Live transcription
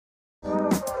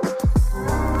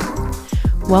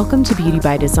Welcome to Beauty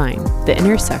by Design, the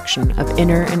intersection of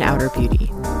inner and outer beauty.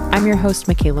 I'm your host,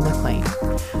 Michaela McLean,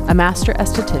 a master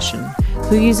esthetician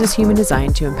who uses human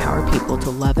design to empower people to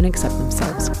love and accept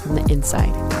themselves from the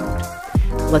inside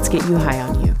out. Let's get you high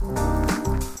on you.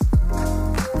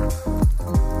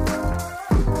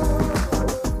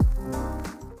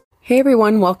 Hey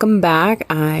everyone, welcome back.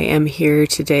 I am here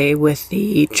today with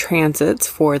the transits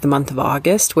for the month of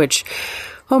August, which,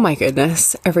 oh my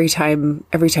goodness, every time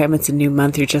it's a new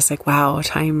month, you're just like, wow,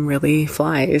 time really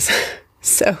flies.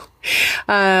 So,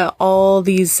 all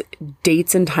these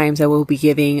dates and times I will be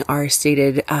giving are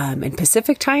stated in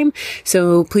Pacific time.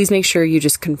 So please make sure you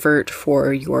just convert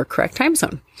for your correct time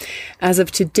zone. As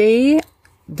of today,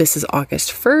 this is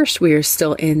August 1st. We are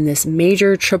still in this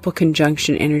major triple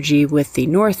conjunction energy with the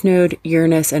North Node,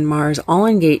 Uranus, and Mars all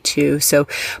in Gate 2. So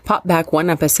pop back one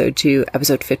episode to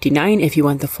episode 59 if you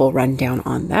want the full rundown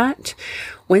on that.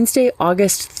 Wednesday,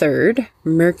 August 3rd,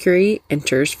 Mercury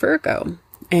enters Virgo.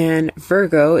 And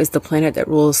Virgo is the planet that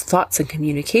rules thoughts and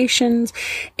communications.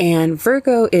 And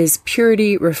Virgo is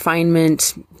purity,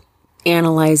 refinement,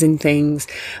 analyzing things.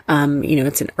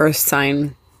 It's an earth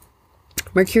sign.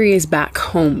 Mercury is back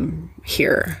home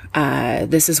here.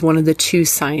 This is one of the two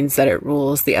signs that it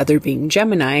rules, the other being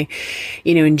Gemini.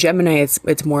 In Gemini,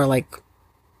 it's more like,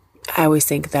 I always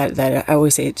think that I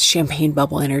always say it's champagne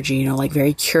bubble energy, like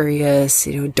very curious,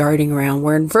 darting around.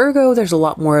 Where in Virgo, there's a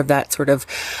lot more of that sort of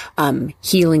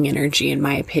healing energy, in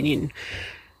my opinion.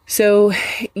 So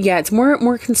yeah, it's more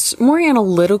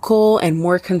analytical and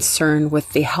more concerned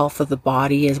with the health of the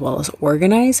body as well as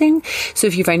organizing. So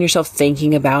if you find yourself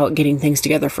thinking about getting things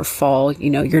together for fall,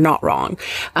 you're not wrong.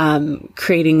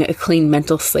 Creating a clean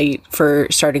mental slate for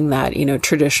starting that,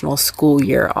 traditional school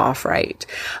year off right.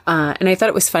 And I thought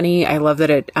it was funny. I love that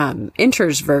it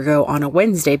enters Virgo on a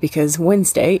Wednesday because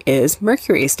Wednesday is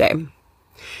Mercury's day.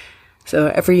 So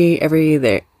every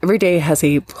day has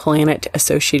a planet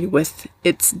associated with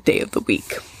its day of the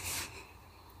week.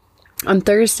 On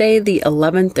Thursday, the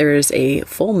 11th, there is a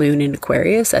full moon in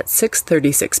Aquarius at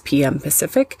 6:36 p.m.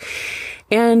 Pacific.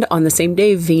 And on the same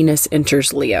day, Venus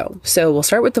enters Leo. So we'll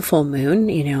start with the full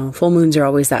moon. Full moons are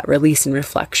always that release and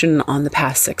reflection on the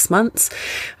past 6 months.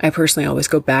 I personally always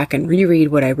go back and reread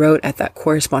what I wrote at that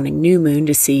corresponding new moon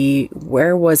to see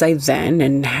where was I then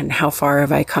and how far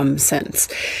have I come since.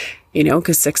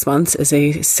 Because 6 months is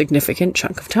a significant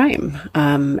chunk of time.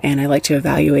 And I like to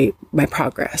evaluate my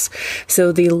progress.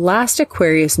 So the last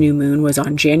Aquarius new moon was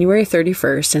on January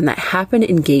 31st, and that happened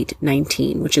in Gate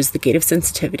 19, which is the gate of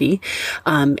sensitivity.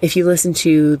 If you listen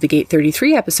to the Gate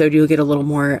 33 episode, you'll get a little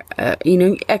more,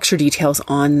 extra details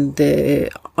on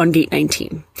Gate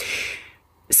 19.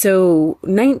 So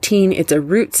 19, it's a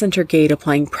root center gate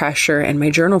applying pressure, and my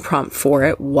journal prompt for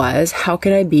it was, how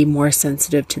can I be more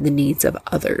sensitive to the needs of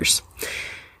others?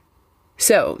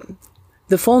 So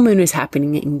the full moon is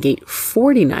happening in Gate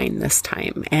 49 this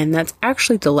time, and that's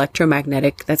actually the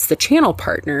electromagnetic, that's the channel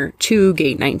partner to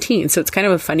Gate 19. So it's kind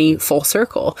of a funny full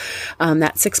circle.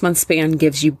 That 6 month span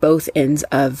gives you both ends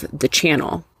of the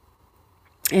channel.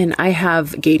 And I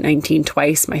have Gate 19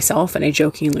 twice myself, and I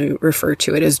jokingly refer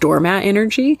to it as doormat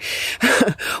energy,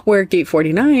 where Gate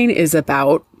 49 is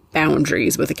about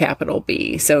boundaries with a capital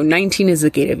B. So 19 is the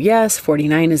gate of yes,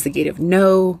 49 is the gate of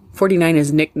no. 49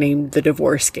 is nicknamed the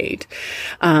divorce gate,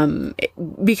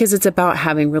 because it's about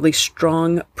having really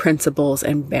strong principles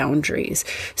and boundaries.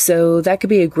 So that could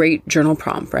be a great journal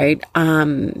prompt, right?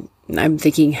 I'm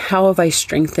thinking, how have I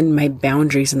strengthened my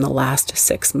boundaries in the last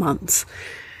 6 months?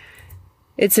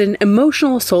 It's an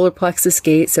emotional solar plexus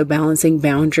gate, so balancing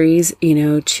boundaries,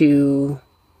 I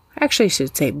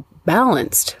should say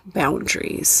balanced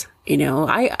boundaries.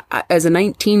 I as a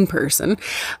 19 person,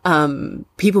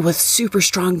 people with super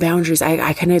strong boundaries,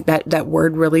 I kind of, that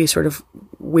word really sort of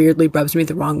weirdly rubs me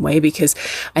the wrong way, because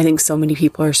I think so many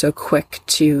people are so quick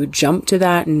to jump to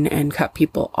that and cut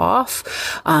people off.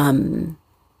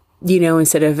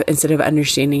 Instead of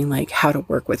understanding like how to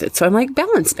work with it. So I'm like,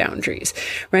 balance boundaries,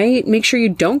 right? Make sure you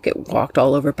don't get walked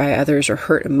all over by others or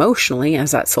hurt emotionally as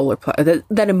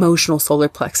that emotional solar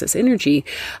plexus energy.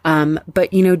 But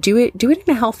do it in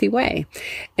a healthy way.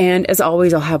 And as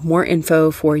always, I'll have more info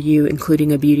for you,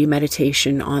 including a beauty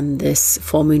meditation on this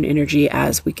full moon energy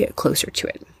as we get closer to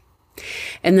it.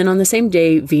 And then on the same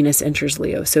day, Venus enters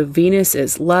Leo. So Venus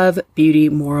is love, beauty,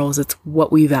 morals. It's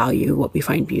what we value, what we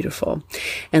find beautiful.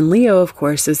 And Leo, of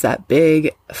course, is that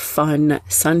big, fun,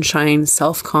 sunshine,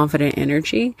 self-confident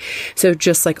energy. So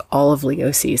just like all of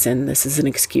Leo season, this is an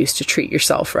excuse to treat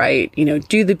yourself right.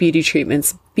 Do the beauty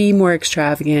treatments, be more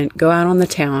extravagant, go out on the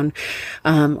town.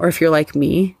 Or if you're like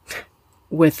me,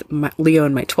 with Leo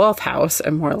in my 12th house,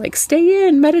 I'm more like stay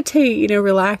in, meditate,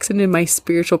 relax and in my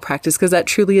spiritual practice, because that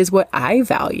truly is what I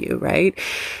value, right?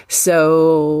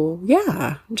 So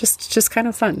yeah, just kind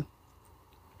of fun.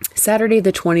 Saturday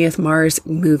the 20th, Mars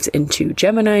moves into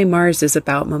Gemini. Mars is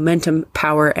about momentum,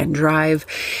 power, and drive.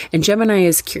 And Gemini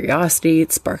is curiosity,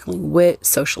 it's sparkling wit,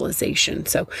 socialization.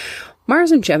 So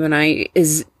Mars in Gemini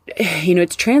is,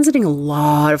 it's transiting a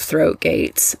lot of throat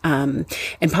gates, and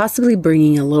possibly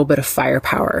bringing a little bit of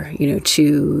firepower,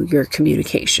 to your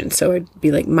communication. So it'd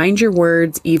be like, mind your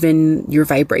words, even your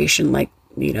vibration, like,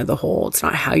 the whole, it's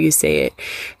not how you say it.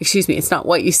 It's not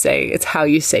what you say, it's how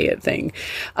you say it thing.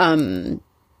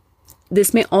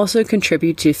 This may also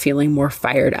contribute to feeling more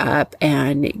fired up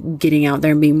and getting out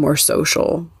there and being more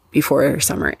social before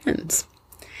summer ends.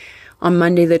 On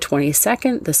Monday, the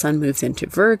 22nd, the sun moves into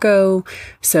Virgo.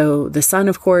 So the sun,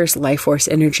 of course, life force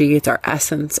energy, it's our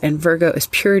essence. And Virgo is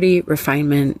purity,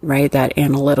 refinement, right? That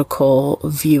analytical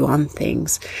view on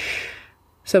things.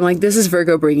 So I'm like, this is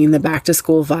Virgo bringing the back to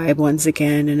school vibe once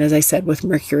again. And as I said with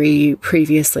Mercury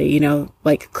previously,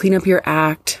 like clean up your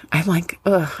act. I'm like,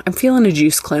 I'm feeling a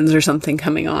juice cleanse or something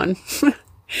coming on.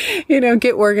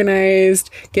 Get organized,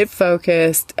 get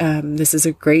focused. This is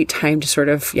a great time to sort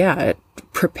of,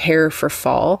 prepare for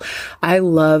fall. I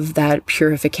love that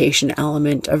purification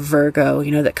element of Virgo,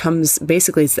 that comes,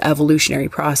 basically it's the evolutionary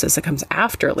process that comes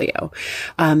after Leo.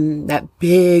 That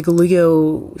big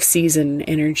Leo season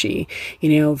energy,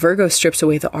 Virgo strips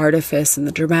away the artifice and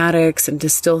the dramatics and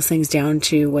distills things down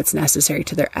to what's necessary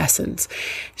to their essence.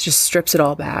 It just strips it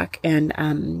all back. And,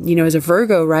 as a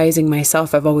Virgo rising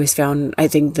myself, I've always found, I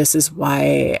think this is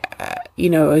why,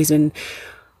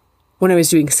 when I was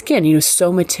doing skin,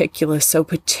 so meticulous, so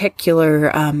particular,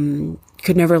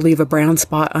 could never leave a brown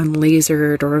spot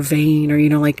unlasered or a vein or,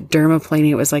 like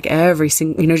dermaplaning. It was like every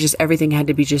single, just everything had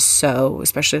to be just so,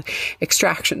 especially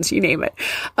extractions, you name it.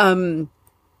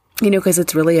 Because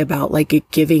it's really about like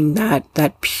it giving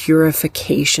that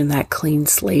purification, that clean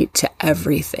slate to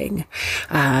everything.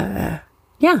 I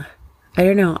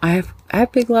don't know. I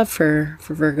have big love for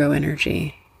Virgo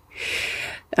energy.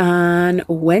 On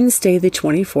Wednesday, the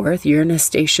 24th, Uranus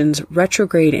stations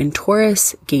retrograde in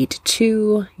Taurus, gate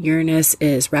 2. Uranus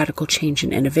is radical change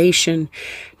and innovation.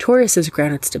 Taurus is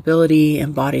grounded stability,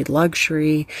 embodied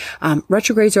luxury.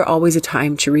 Retrogrades are always a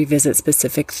time to revisit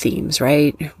specific themes,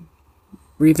 right?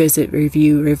 Revisit,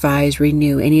 review, revise,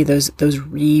 renew, any of those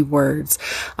re-words.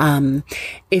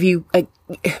 If you,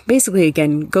 basically,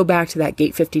 again, go back to that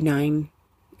gate 59,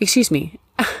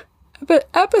 but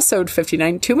episode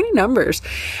 59, too many numbers.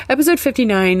 Episode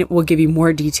 59 will give you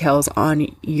more details on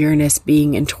Uranus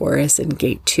being in Taurus in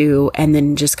gate 2, and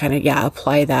then just kind of,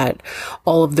 apply that,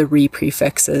 all of the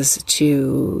re-prefixes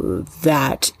to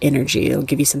that energy. It'll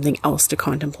give you something else to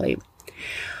contemplate.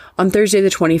 On Thursday, the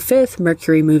 25th,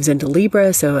 Mercury moves into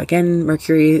Libra. So again,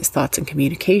 Mercury is thoughts and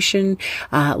communication.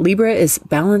 Libra is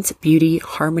balance, beauty,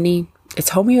 harmony. It's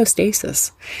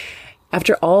homeostasis.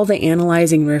 After all the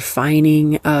analyzing,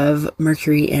 refining of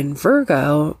Mercury in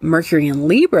Virgo, Mercury in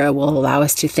Libra will allow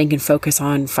us to think and focus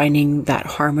on finding that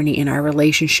harmony in our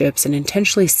relationships and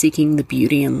intentionally seeking the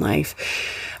beauty in life.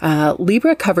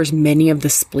 Libra covers many of the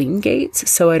spleen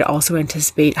gates, so I'd also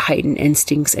anticipate heightened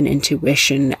instincts and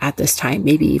intuition at this time,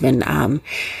 maybe even,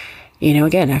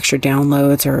 again, extra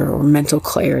downloads or mental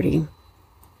clarity.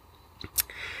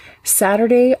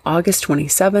 Saturday, August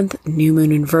 27th, new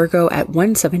moon in Virgo at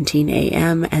 1:17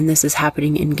 a.m., and this is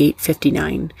happening in gate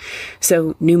 59.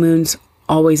 So new moon's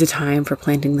always a time for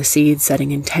planting the seeds, setting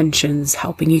intentions,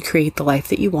 helping you create the life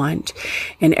that you want.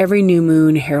 And every new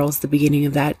moon heralds the beginning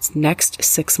of that next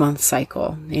 6-month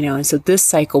cycle, and so this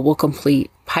cycle will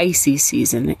complete Pisces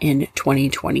season in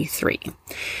 2023.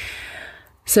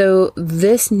 So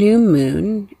this new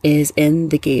moon is in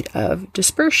the gate of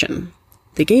dispersion,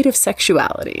 the gate of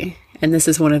sexuality. And this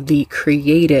is one of the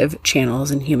creative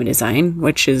channels in human design,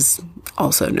 which is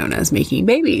also known as making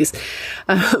babies.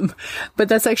 But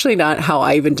that's actually not how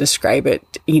I even describe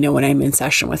it, when I'm in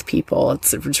session with people.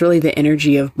 It's really the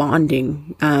energy of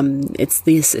bonding. It's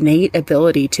this innate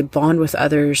ability to bond with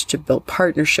others, to build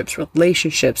partnerships,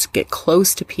 relationships, get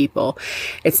close to people.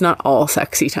 It's not all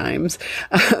sexy times.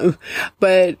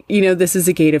 But, this is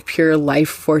a gate of pure life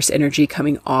force energy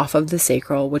coming off of the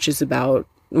sacral, which is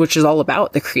all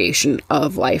about the creation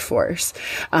of life force.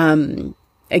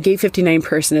 A gate 59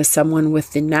 person is someone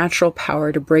with the natural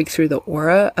power to break through the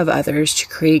aura of others to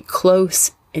create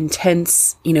close,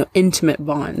 intense, intimate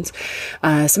bonds.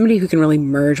 Somebody who can really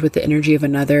merge with the energy of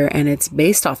another, and it's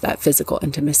based off that physical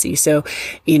intimacy. So,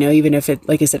 even if it,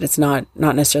 like I said, it's not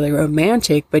necessarily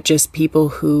romantic, but just people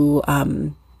who,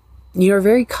 You're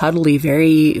very cuddly,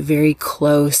 very, very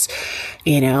close,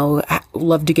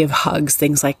 love to give hugs,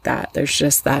 things like that. There's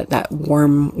just that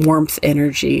warmth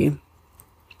energy.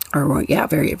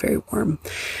 Very, very warm.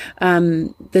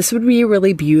 This would be a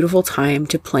really beautiful time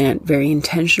to plant very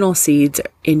intentional seeds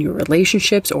in your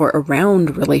relationships or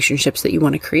around relationships that you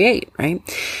want to create, right?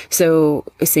 So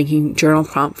I was thinking journal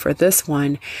prompt for this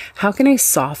one, how can I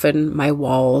soften my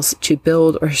walls to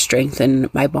build or strengthen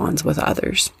my bonds with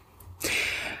others?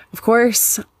 Of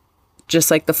course,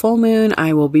 just like the full moon,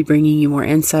 I will be bringing you more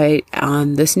insight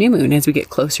on this new moon as we get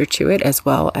closer to it, as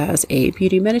well as a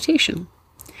beauty meditation.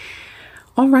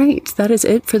 All right, that is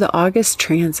it for the August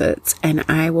transits, and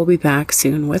I will be back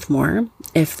soon with more.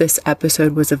 If this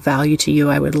episode was of value to you,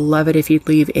 I would love it if you'd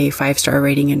leave a 5-star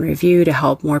rating and review to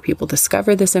help more people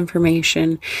discover this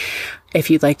information. If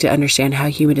you'd like to understand how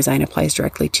human design applies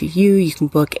directly to you, you can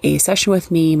book a session with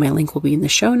me. My link will be in the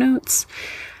show notes.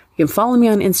 You can follow me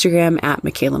on Instagram at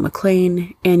Michaela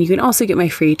McLean, and you can also get my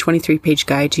free 23-page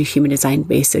guide to human design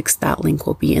basics. That link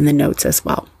will be in the notes as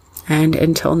well. And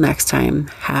until next time,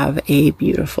 have a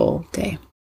beautiful day.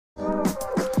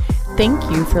 Thank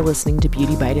you for listening to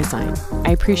Beauty by Design.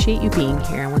 I appreciate you being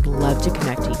here and would love to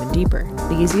connect even deeper.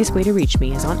 The easiest way to reach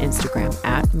me is on Instagram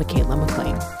at Michaela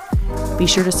McLean. Be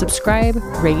sure to subscribe,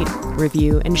 rate,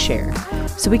 review, and share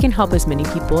so we can help as many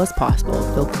people as possible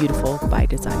feel beautiful by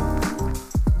design.